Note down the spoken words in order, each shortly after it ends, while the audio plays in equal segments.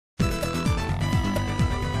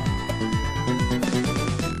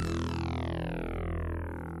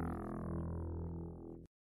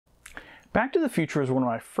Back to the Future is one of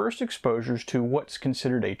my first exposures to what's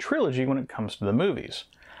considered a trilogy when it comes to the movies.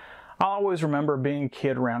 I always remember being a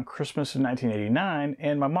kid around Christmas of 1989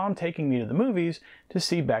 and my mom taking me to the movies to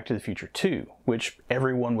see Back to the Future 2, which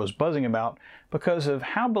everyone was buzzing about because of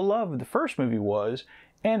how beloved the first movie was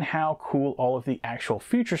and how cool all of the actual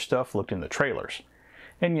future stuff looked in the trailers.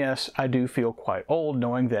 And yes, I do feel quite old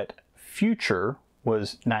knowing that future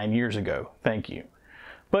was 9 years ago, thank you.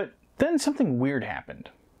 But then something weird happened.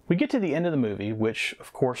 We get to the end of the movie, which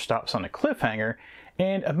of course stops on a cliffhanger,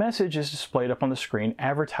 and a message is displayed up on the screen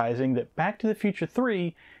advertising that Back to the Future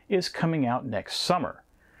 3 is coming out next summer.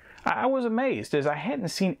 I was amazed as I hadn't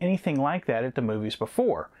seen anything like that at the movies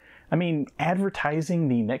before. I mean, advertising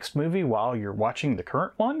the next movie while you're watching the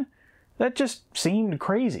current one? That just seemed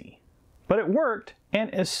crazy. But it worked,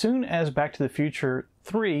 and as soon as Back to the Future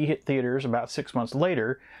 3 hit theaters about 6 months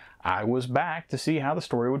later, I was back to see how the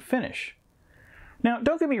story would finish. Now,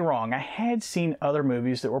 don't get me wrong, I had seen other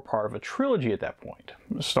movies that were part of a trilogy at that point.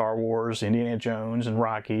 Star Wars, Indiana Jones, and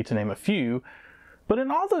Rocky, to name a few. But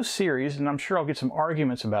in all those series, and I'm sure I'll get some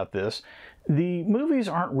arguments about this, the movies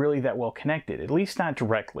aren't really that well connected, at least not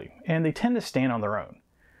directly, and they tend to stand on their own.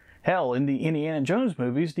 Hell, in the Indiana Jones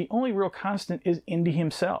movies, the only real constant is Indy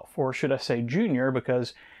himself, or should I say Junior,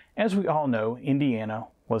 because, as we all know, Indiana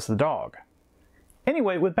was the dog.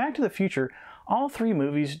 Anyway, with Back to the Future, all three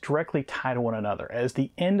movies directly tie to one another, as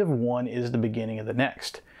the end of one is the beginning of the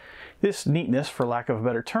next. This neatness, for lack of a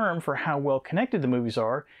better term, for how well connected the movies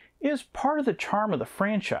are, is part of the charm of the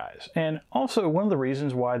franchise, and also one of the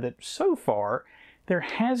reasons why that so far there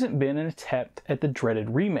hasn't been an attempt at the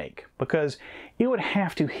dreaded remake, because it would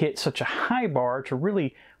have to hit such a high bar to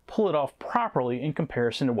really pull it off properly in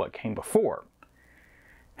comparison to what came before.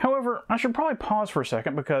 However, I should probably pause for a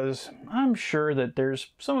second because I'm sure that there's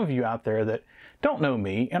some of you out there that don't know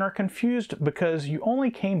me and are confused because you only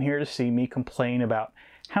came here to see me complain about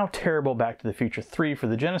how terrible Back to the Future 3 for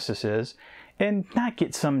the Genesis is and not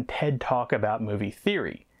get some TED Talk about movie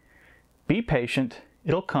theory. Be patient,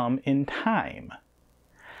 it'll come in time.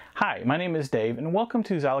 Hi, my name is Dave and welcome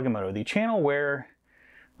to Zilog and Moto, the channel where,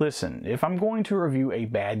 listen, if I'm going to review a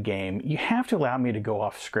bad game, you have to allow me to go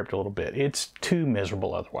off script a little bit. It's too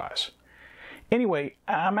miserable otherwise. Anyway,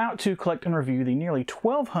 I'm out to collect and review the nearly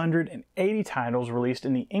 1,280 titles released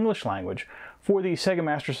in the English language for the Sega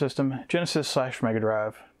Master System, Genesis/Mega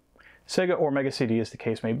Drive, Sega or Mega CD as the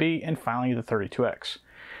case may be, and finally the 32X.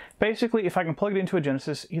 Basically, if I can plug it into a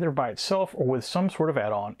Genesis either by itself or with some sort of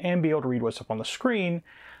add-on and be able to read what's up on the screen,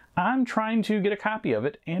 I'm trying to get a copy of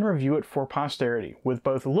it and review it for posterity, with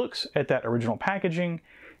both looks at that original packaging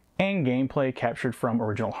and gameplay captured from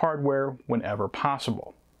original hardware whenever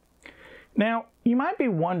possible. Now, you might be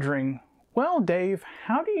wondering, well, Dave,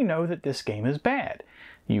 how do you know that this game is bad?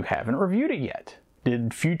 You haven't reviewed it yet.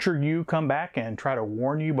 Did future you come back and try to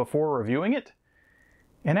warn you before reviewing it?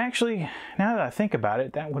 And actually, now that I think about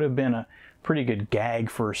it, that would have been a pretty good gag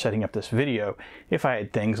for setting up this video if I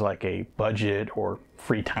had things like a budget or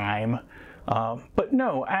free time. But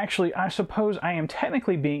no, actually, I suppose I am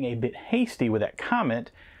technically being a bit hasty with that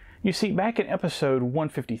comment. You see, back in episode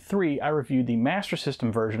 153, I reviewed the Master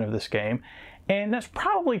System version of this game, and that's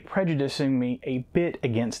probably prejudicing me a bit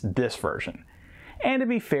against this version. And to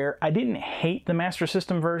be fair, I didn't hate the Master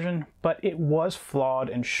System version, but it was flawed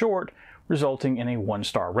and short, resulting in a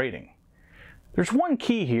 1-star rating. There's one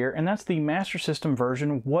key here, and that's the Master System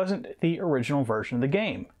version wasn't the original version of the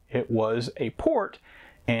game. It was a port,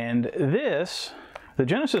 and this, the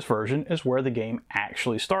Genesis version, is where the game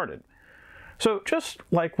actually started. So just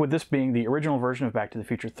like with this being the original version of Back to the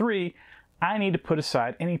Future 3, I need to put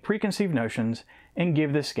aside any preconceived notions and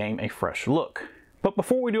give this game a fresh look. But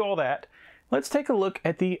before we do all that, let's take a look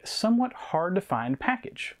at the somewhat hard to find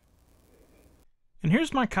package. And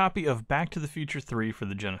here's my copy of Back to the Future 3 for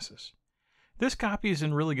the Genesis. This copy is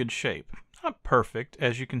in really good shape. Not perfect,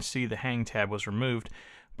 as you can see the hang tab was removed,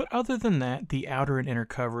 but other than that, the outer and inner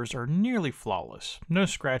covers are nearly flawless. No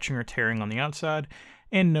scratching or tearing on the outside,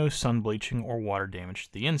 and no sun bleaching or water damage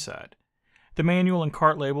to the inside. The manual and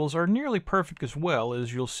cart labels are nearly perfect as well,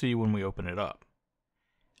 as you'll see when we open it up.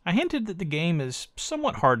 I hinted that the game is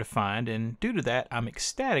somewhat hard to find, and due to that, I'm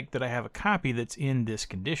ecstatic that I have a copy that's in this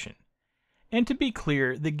condition. And to be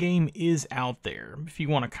clear, the game is out there. If you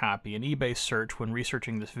want a copy, an eBay search when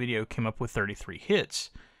researching this video came up with 33 hits,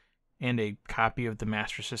 and a copy of the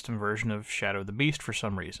Master System version of Shadow of the Beast for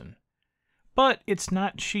some reason. But it's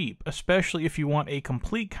not cheap, especially if you want a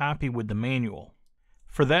complete copy with the manual.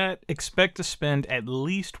 For that, expect to spend at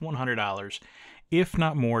least $100, if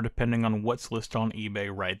not more depending on what's listed on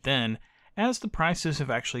eBay right then, as the prices have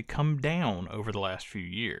actually come down over the last few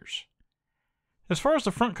years. As far as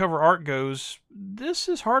the front cover art goes, this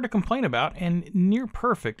is hard to complain about and near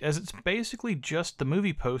perfect, as it's basically just the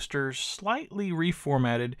movie poster slightly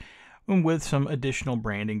reformatted with some additional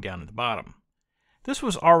branding down at the bottom. This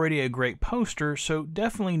was already a great poster, so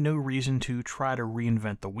definitely no reason to try to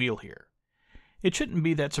reinvent the wheel here. It shouldn't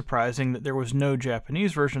be that surprising that there was no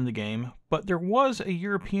Japanese version of the game, but there was a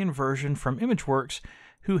European version from Imageworks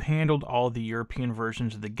who handled all the European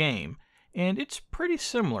versions of the game, and it's pretty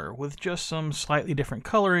similar with just some slightly different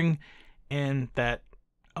coloring and that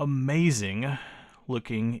amazing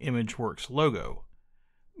looking Imageworks logo.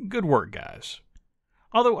 Good work, guys.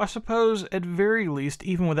 Although I suppose at very least,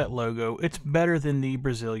 even with that logo, it's better than the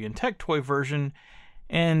Brazilian Tech Toy version,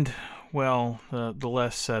 and well, the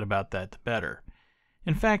less said about that the better.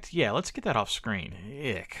 In fact, yeah, let's get that off screen.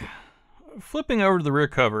 Ick. Flipping over to the rear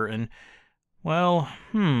cover, and well,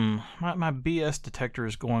 my BS detector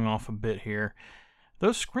is going off a bit here.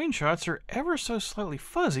 Those screenshots are ever so slightly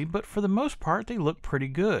fuzzy, but for the most part they look pretty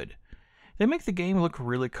good. They make the game look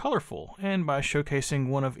really colorful, and by showcasing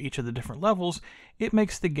one of each of the different levels, it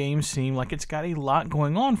makes the game seem like it's got a lot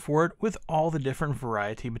going on for it with all the different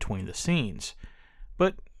variety between the scenes.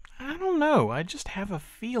 But I don't know, I just have a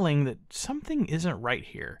feeling that something isn't right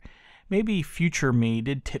here. Maybe future me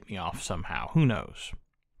did tip me off somehow, who knows.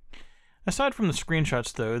 Aside from the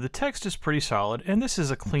screenshots though, the text is pretty solid, and this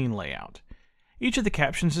is a clean layout. Each of the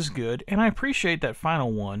captions is good, and I appreciate that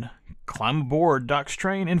final one. Climb aboard, Doc's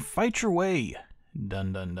train, and fight your way.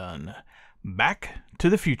 Dun dun dun. Back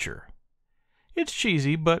to the future. It's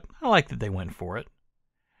cheesy, but I like that they went for it.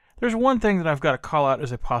 There's one thing that I've got to call out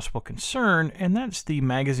as a possible concern, and that's the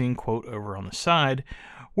magazine quote over on the side,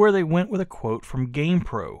 where they went with a quote from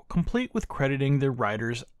GamePro, complete with crediting the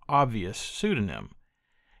writer's obvious pseudonym.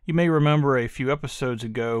 You may remember a few episodes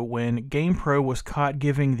ago when GamePro was caught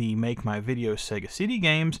giving the Make My Video Sega CD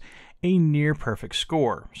games a near-perfect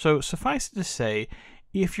score. So suffice it to say,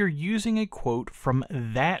 if you're using a quote from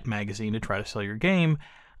that magazine to try to sell your game,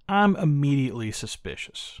 I'm immediately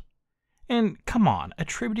suspicious. And come on,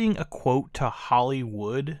 attributing a quote to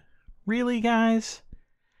Hollywood? Really, guys?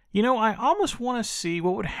 You know, I almost want to see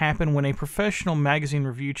what would happen when a professional magazine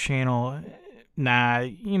review channel... Nah,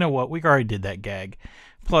 you know what, we already did that gag.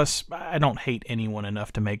 Plus, I don't hate anyone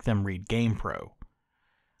enough to make them read GamePro.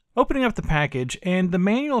 Opening up the package, and the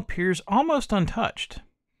manual appears almost untouched.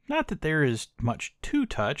 Not that there is much to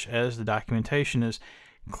touch, as the documentation is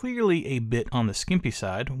clearly a bit on the skimpy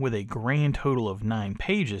side, with a grand total of 9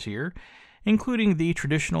 pages here, including the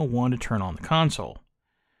traditional one to turn on the console.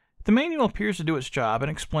 The manual appears to do its job and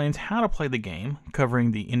explains how to play the game,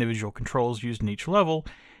 covering the individual controls used in each level,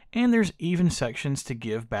 and there's even sections to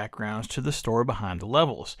give backgrounds to the story behind the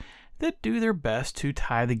levels that do their best to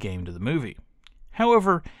tie the game to the movie.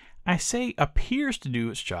 However, I say appears to do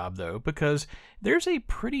its job though, because there's a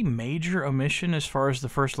pretty major omission as far as the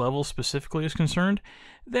first level specifically is concerned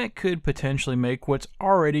that could potentially make what's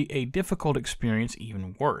already a difficult experience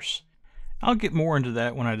even worse. I'll get more into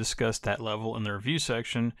that when I discuss that level in the review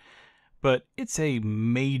section, but it's a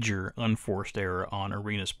major unforced error on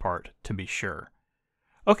Arena's part, to be sure.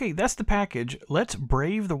 Okay, that's the package. Let's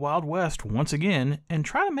brave the Wild West once again and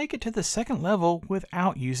try to make it to the second level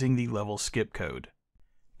without using the level skip code.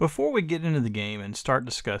 Before we get into the game and start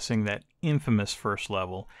discussing that infamous first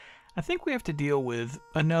level, I think we have to deal with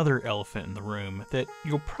another elephant in the room that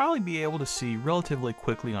you'll probably be able to see relatively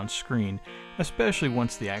quickly on screen, especially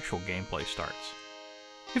once the actual gameplay starts.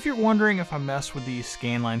 If you're wondering if I messed with the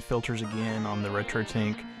scanline filters again on the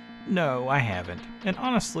RetroTink, no, I haven't, and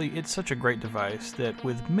honestly, it's such a great device that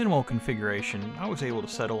with minimal configuration, I was able to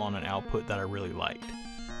settle on an output that I really liked.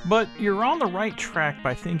 But you're on the right track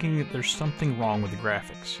by thinking that there's something wrong with the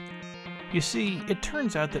graphics. You see, it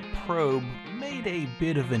turns out that Probe made a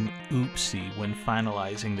bit of an oopsie when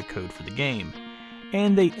finalizing the code for the game,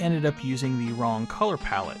 and they ended up using the wrong color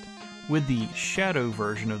palette, with the shadow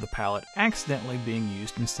version of the palette accidentally being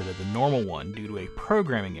used instead of the normal one due to a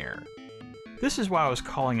programming error. This is why I was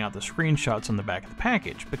calling out the screenshots on the back of the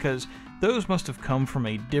package, because those must have come from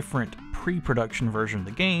a different pre-production version of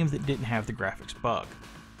the game that didn't have the graphics bug.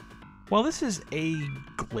 While this is a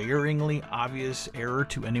glaringly obvious error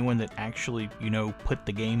to anyone that actually, put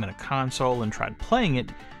the game in a console and tried playing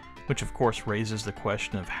it, which of course raises the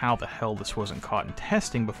question of how the hell this wasn't caught in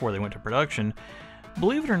testing before they went to production,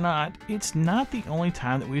 believe it or not, it's not the only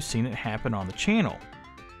time that we've seen it happen on the channel.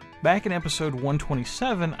 Back in episode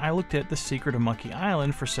 127, I looked at The Secret of Monkey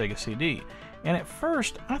Island for Sega CD, and at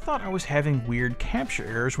first I thought I was having weird capture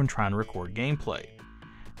errors when trying to record gameplay.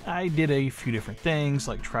 I did a few different things,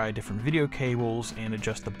 like try different video cables and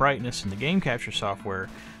adjust the brightness in the game capture software,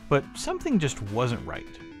 but something just wasn't right.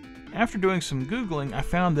 after doing some Googling, I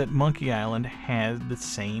found that Monkey Island had the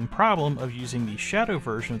same problem of using the shadow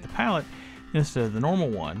version of the palette instead of the normal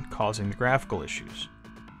one, causing the graphical issues.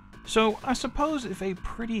 So I suppose if a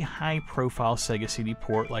pretty high-profile Sega CD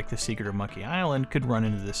port like The Secret of Monkey Island could run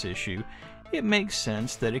into this issue, it makes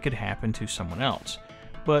sense that it could happen to someone else.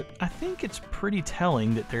 But I think it's pretty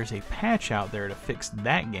telling that there's a patch out there to fix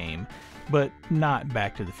that game, but not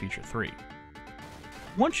Back to the Future 3.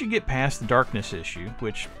 Once you get past the darkness issue,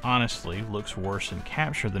 which honestly looks worse in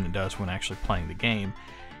capture than it does when actually playing the game,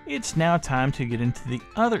 it's now time to get into the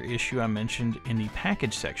other issue I mentioned in the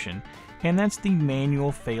package section, and that's the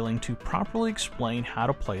manual failing to properly explain how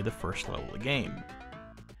to play the first level of the game.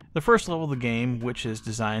 The first level of the game, which is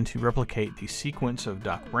designed to replicate the sequence of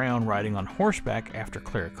Doc Brown riding on horseback after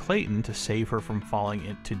Clara Clayton to save her from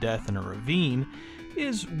falling to death in a ravine,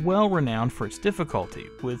 is well renowned for its difficulty,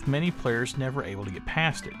 with many players never able to get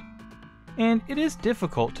past it. And it is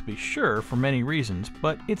difficult to be sure for many reasons,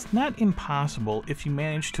 but it's not impossible if you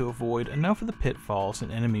manage to avoid enough of the pitfalls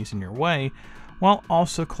and enemies in your way, while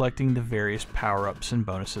also collecting the various power-ups and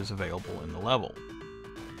bonuses available in the level.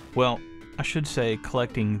 Well, I should say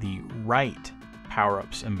collecting the right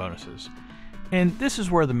power-ups and bonuses. And this is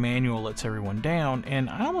where the manual lets everyone down, and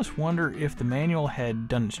I almost wonder if the manual had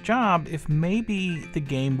done its job, if maybe the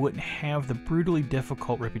game wouldn't have the brutally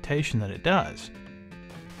difficult reputation that it does.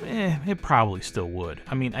 It probably still would.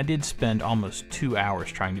 I mean, I did spend almost 2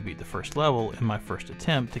 hours trying to beat the first level in my first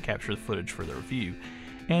attempt to capture the footage for the review,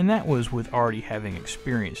 and that was with already having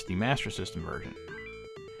experienced the Master System version.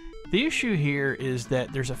 The issue here is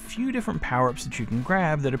that there's a few different power-ups that you can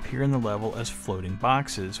grab that appear in the level as floating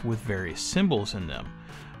boxes with various symbols in them,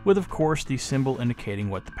 with of course the symbol indicating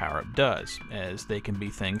what the power-up does, as they can be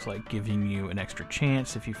things like giving you an extra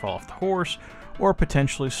chance if you fall off the horse, or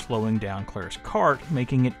potentially slowing down Claire's cart,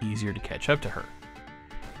 making it easier to catch up to her.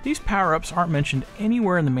 These power-ups aren't mentioned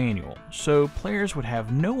anywhere in the manual, so players would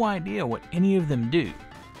have no idea what any of them do.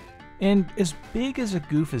 And as big as a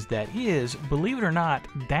goof as that is, believe it or not,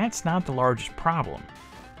 that's not the largest problem.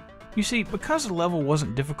 You see, because the level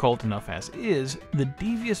wasn't difficult enough as is, the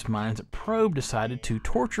devious minds at Probe decided to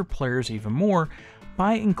torture players even more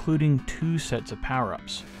by including 2 sets of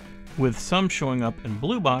power-ups, with some showing up in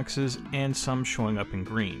blue boxes and some showing up in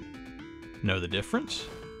green. Know the difference?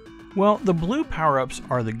 Well, the blue power-ups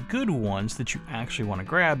are the good ones that you actually want to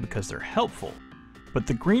grab because they're helpful, but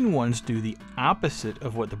the green ones do the opposite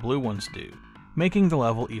of what the blue ones do, making the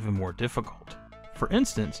level even more difficult. For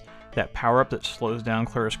instance, that power-up that slows down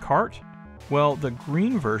Claire's cart? Well, the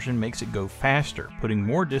green version makes it go faster, putting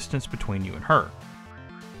more distance between you and her.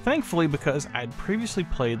 Thankfully, because I'd previously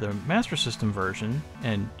played the Master System version,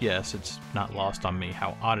 and yes, it's not lost on me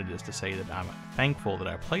how odd it is to say that I'm thankful that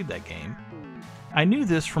I played that game, I knew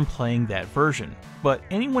this from playing that version, but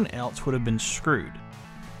anyone else would have been screwed.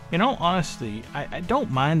 In all honesty, I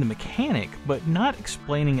don't mind the mechanic, but not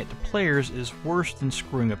explaining it to players is worse than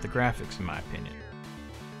screwing up the graphics in my opinion.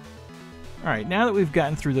 Alright, now that we've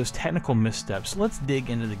gotten through those technical missteps, let's dig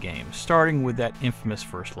into the game, starting with that infamous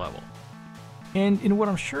first level. And in what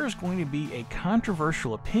I'm sure is going to be a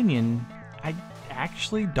controversial opinion, I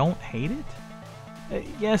actually don't hate it.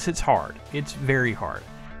 Yes, it's hard. It's very hard.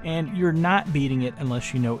 And you're not beating it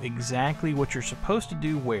unless you know exactly what you're supposed to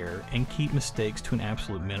do where and keep mistakes to an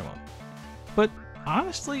absolute minimum. But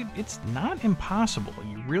honestly, it's not impossible.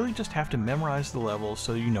 You really just have to memorize the level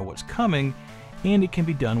so you know what's coming, and it can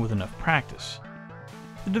be done with enough practice.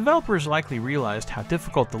 The developers likely realized how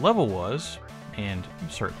difficult the level was, and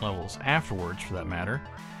certain levels afterwards for that matter,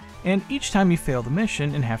 and each time you fail the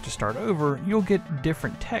mission and have to start over, you'll get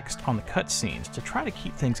different text on the cutscenes to try to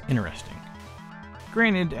keep things interesting.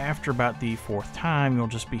 Granted, after about the 4th time, you'll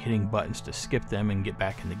just be hitting buttons to skip them and get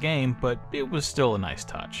back in the game, but it was still a nice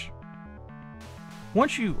touch.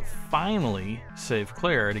 Once you finally save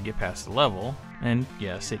Claire to get past the level, and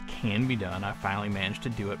yes, it can be done, I finally managed to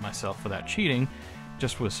do it myself without cheating,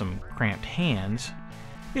 just with some cramped hands,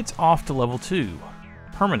 it's off to level 2,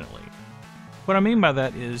 permanently. What I mean by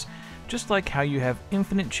that is, just like how you have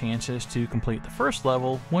infinite chances to complete the first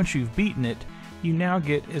level, once you've beaten it, you now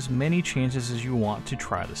get as many chances as you want to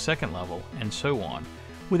try the second level, and so on,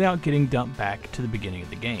 without getting dumped back to the beginning of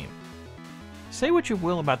the game. Say what you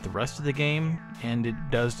will about the rest of the game, and it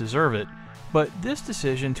does deserve it, but this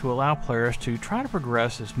decision to allow players to try to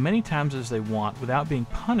progress as many times as they want without being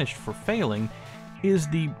punished for failing is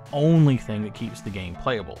the only thing that keeps the game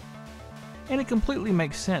playable. And it completely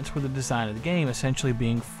makes sense with the design of the game essentially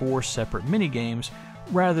being 4 separate minigames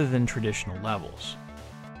rather than traditional levels.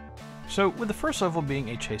 So, with the first level being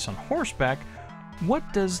a chase on horseback, what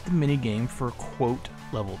does the minigame for quote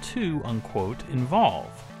level 2 unquote involve?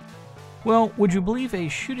 Well, would you believe a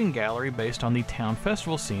shooting gallery based on the town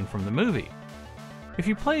festival scene from the movie? If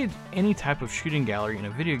you played any type of shooting gallery in a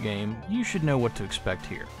video game, you should know what to expect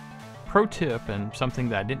here. Pro tip, and something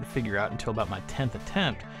that I didn't figure out until about my 10th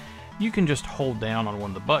attempt, you can just hold down on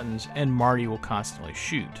one of the buttons and Marty will constantly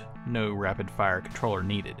shoot. No rapid fire controller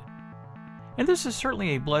needed. And this is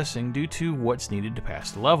certainly a blessing due to what's needed to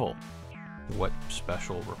pass the level. What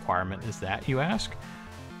special requirement is that, you ask?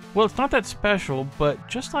 Well, it's not that special, but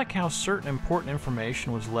just like how certain important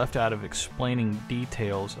information was left out of explaining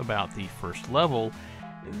details about the first level,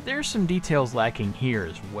 there's some details lacking here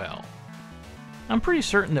as well. I'm pretty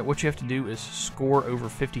certain that what you have to do is score over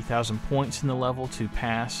 50,000 points in the level to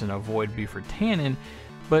pass and avoid Buford Tannen,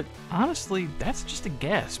 but honestly, that's just a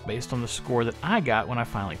guess based on the score that I got when I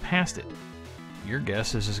finally passed it. Your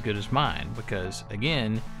guess is as good as mine, because,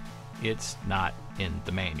 again, it's not in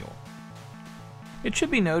the manual. It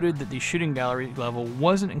should be noted that the shooting gallery level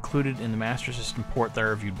wasn't included in the Master System port that I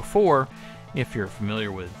reviewed before, if you're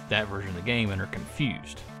familiar with that version of the game and are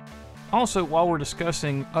confused. Also, while we're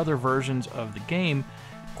discussing other versions of the game,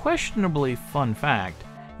 questionably fun fact,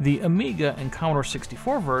 the Amiga and Commodore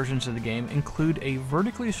 64 versions of the game include a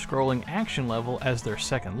vertically scrolling action level as their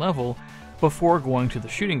second level before going to the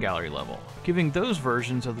shooting gallery level, giving those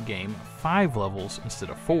versions of the game 5 levels instead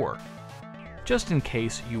of 4. Just in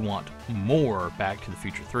case you want more Back to the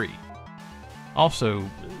Future 3. Also,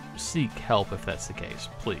 seek help if that's the case,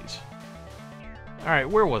 please. Alright,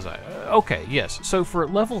 where was I? Okay, yes, so for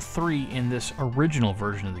level 3 in this original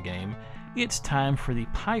version of the game, it's time for the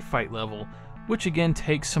pie fight level, which again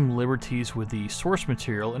takes some liberties with the source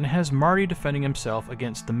material and has Marty defending himself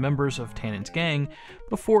against the members of Tannen's gang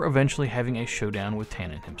before eventually having a showdown with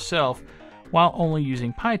Tannen himself, while only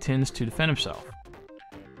using pie tins to defend himself.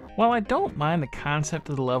 While I don't mind the concept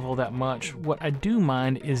of the level that much, what I do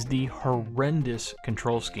mind is the horrendous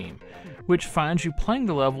control scheme, which finds you playing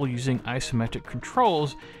the level using isometric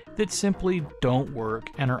controls that simply don't work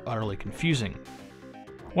and are utterly confusing.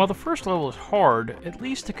 While the first level is hard, at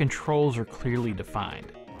least the controls are clearly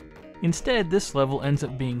defined. Instead, this level ends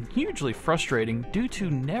up being hugely frustrating due to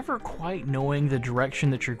never quite knowing the direction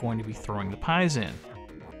that you're going to be throwing the pies in.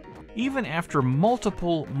 Even after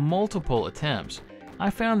multiple attempts, I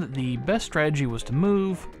found that the best strategy was to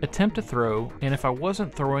move, attempt to throw, and if I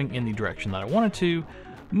wasn't throwing in the direction that I wanted to,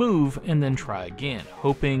 move and then try again,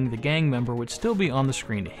 hoping the gang member would still be on the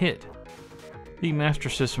screen to hit. The Master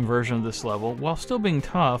System version of this level, while still being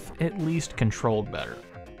tough, at least controlled better.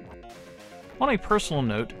 On a personal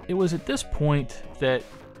note, it was at this point that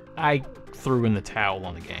I threw in the towel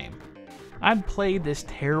on the game. I'd played this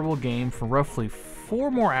terrible game for roughly 4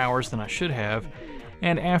 more hours than I should have,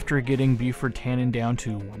 and after getting Buford Tannen down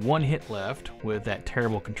to 1 hit left with that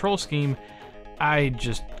terrible control scheme, I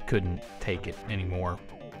just couldn't take it anymore.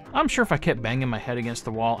 I'm sure if I kept banging my head against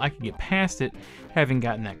the wall, I could get past it, having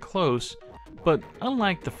gotten that close, but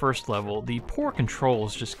unlike the first level, the poor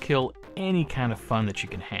controls just kill any kind of fun that you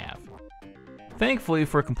can have. Thankfully,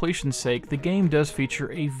 for completion's sake, the game does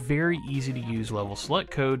feature a very easy to use level select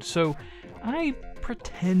code, so I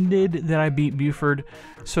pretended that I beat Buford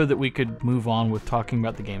so that we could move on with talking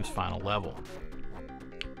about the game's final level.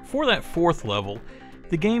 For that 4th level,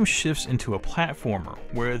 the game shifts into a platformer,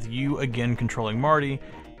 with you again controlling Marty,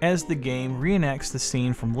 as the game reenacts the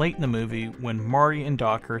scene from late in the movie when Marty and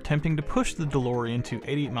Doc are attempting to push the DeLorean to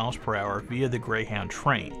 88 miles per hour via the Greyhound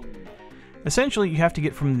train. Essentially, you have to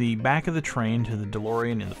get from the back of the train to the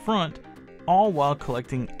DeLorean in the front, all while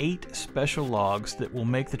collecting 8 special logs that will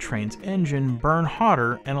make the train's engine burn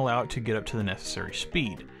hotter and allow it to get up to the necessary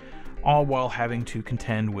speed, all while having to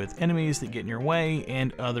contend with enemies that get in your way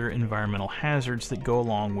and other environmental hazards that go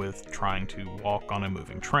along with trying to walk on a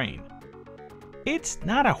moving train. It's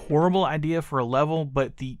not a horrible idea for a level,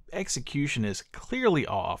 but the execution is clearly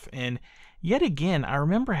off, and yet again I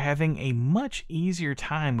remember having a much easier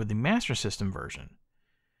time with the Master System version.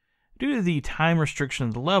 Due to the time restriction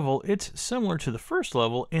of the level, it's similar to the first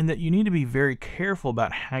level in that you need to be very careful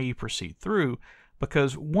about how you proceed through,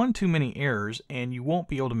 because one too many errors and you won't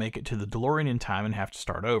be able to make it to the DeLorean in time and have to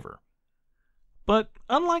start over. But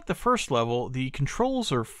unlike the first level, the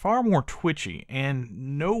controls are far more twitchy,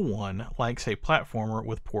 and no one likes a platformer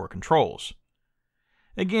with poor controls.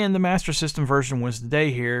 Again, the Master System version wins the day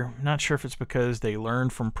here. Not sure if it's because they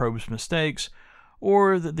learned from Probe's mistakes,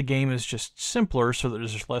 or that the game is just simpler so that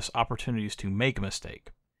there's less opportunities to make a mistake.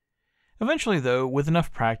 Eventually though, with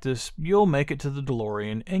enough practice, you'll make it to the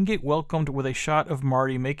DeLorean and get welcomed with a shot of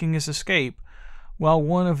Marty making his escape, while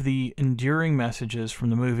one of the enduring messages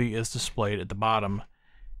from the movie is displayed at the bottom.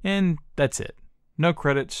 And that's it. No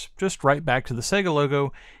credits, just right back to the Sega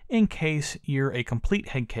logo in case you're a complete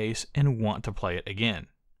head case and want to play it again.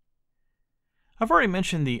 I've already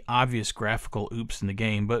mentioned the obvious graphical oops in the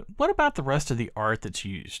game, but what about the rest of the art that's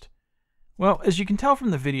used? Well, as you can tell from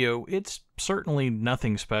the video, it's certainly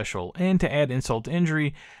nothing special, and to add insult to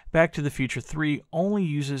injury, Back to the Future 3 only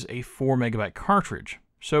uses a 4 MB cartridge,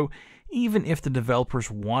 so even if the developers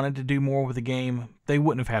wanted to do more with the game, they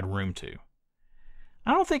wouldn't have had room to.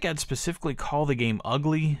 I don't think I'd specifically call the game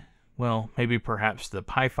ugly. Well, maybe perhaps the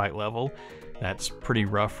pie fight level. That's pretty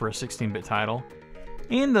rough for a 16-bit title.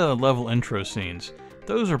 And the level intro scenes.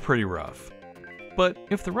 Those are pretty rough. But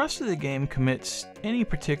if the rest of the game commits any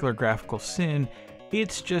particular graphical sin,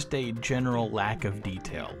 it's just a general lack of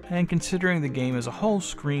detail. And considering the game as a whole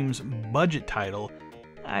screams budget title,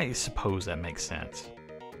 I suppose that makes sense.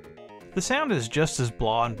 The sound is just as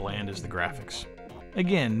blah and bland as the graphics.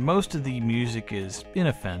 Again, most of the music is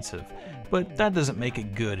inoffensive, but that doesn't make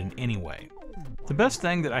it good in any way. The best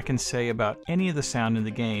thing that I can say about any of the sound in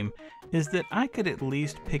the game is that I could at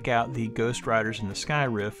least pick out the Ghost Riders in the Sky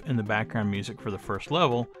riff in the background music for the first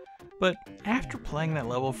level, but after playing that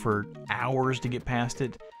level for hours to get past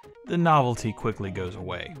it, the novelty quickly goes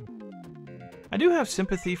away. I do have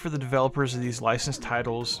sympathy for the developers of these licensed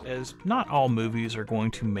titles, as not all movies are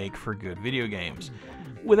going to make for good video games,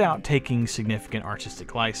 without taking significant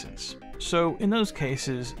artistic license. So in those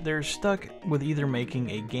cases, they're stuck with either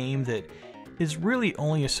making a game that is really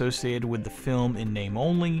only associated with the film in name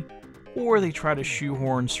only, or they try to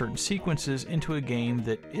shoehorn certain sequences into a game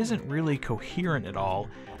that isn't really coherent at all,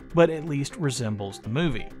 but at least resembles the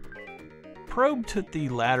movie. Probe took the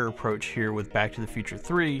latter approach here with Back to the Future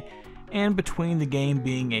 3, and between the game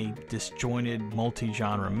being a disjointed,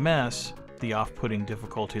 multi-genre mess, the off-putting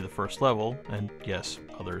difficulty of the first level, and yes,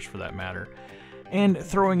 others for that matter, and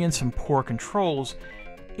throwing in some poor controls,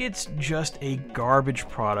 it's just a garbage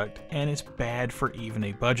product, and it's bad for even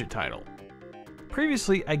a budget title.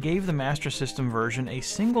 Previously, I gave the Master System version a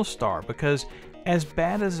single star because, as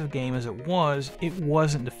bad as a game as it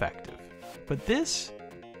wasn't defective. But this?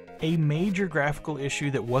 A major graphical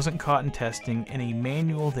issue that wasn't caught in testing, and a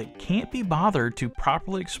manual that can't be bothered to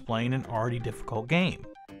properly explain an already difficult game.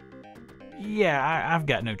 Yeah, I've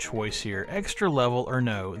got no choice here. Extra level or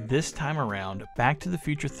no, this time around, Back to the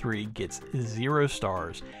Future 3 gets 0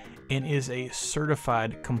 stars and is a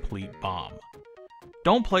certified complete bomb.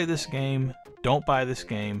 Don't play this game, don't buy this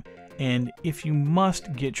game, and if you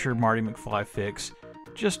must get your Marty McFly fix,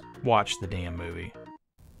 just watch the damn movie.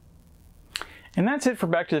 And that's it for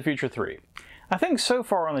Back to the Future 3. I think so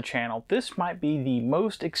far on the channel, this might be the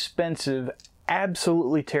most expensive,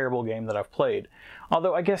 absolutely terrible game that I've played.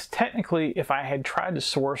 Although I guess technically, if I had tried to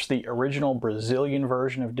source the original Brazilian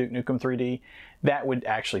version of Duke Nukem 3D, that would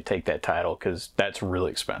actually take that title, because that's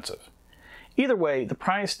really expensive. Either way, the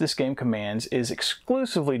price this game commands is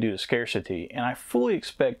exclusively due to scarcity, and I fully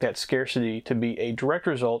expect that scarcity to be a direct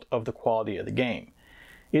result of the quality of the game.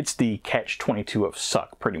 It's the catch-22 of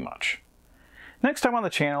suck, pretty much. Next time on the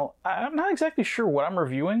channel, I'm not exactly sure what I'm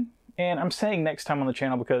reviewing, and I'm saying next time on the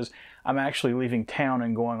channel because I'm actually leaving town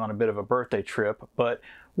and going on a bit of a birthday trip, but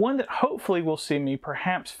one that hopefully will see me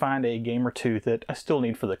perhaps find a game or two that I still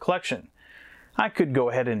need for the collection. I could go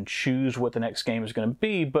ahead and choose what the next game is going to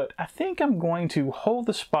be, but I think I'm going to hold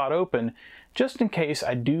the spot open just in case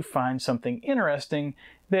I do find something interesting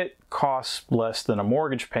that costs less than a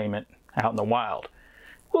mortgage payment out in the wild.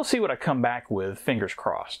 We'll see what I come back with, fingers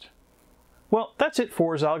crossed. Well, that's it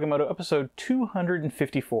for Zilog and Moto episode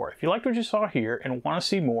 254. If you liked what you saw here and want to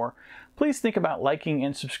see more, please think about liking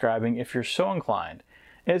and subscribing if you're so inclined,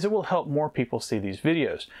 as it will help more people see these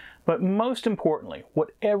videos. But most importantly,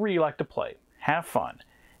 whatever you like to play, have fun,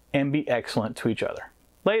 and be excellent to each other.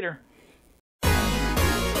 Later!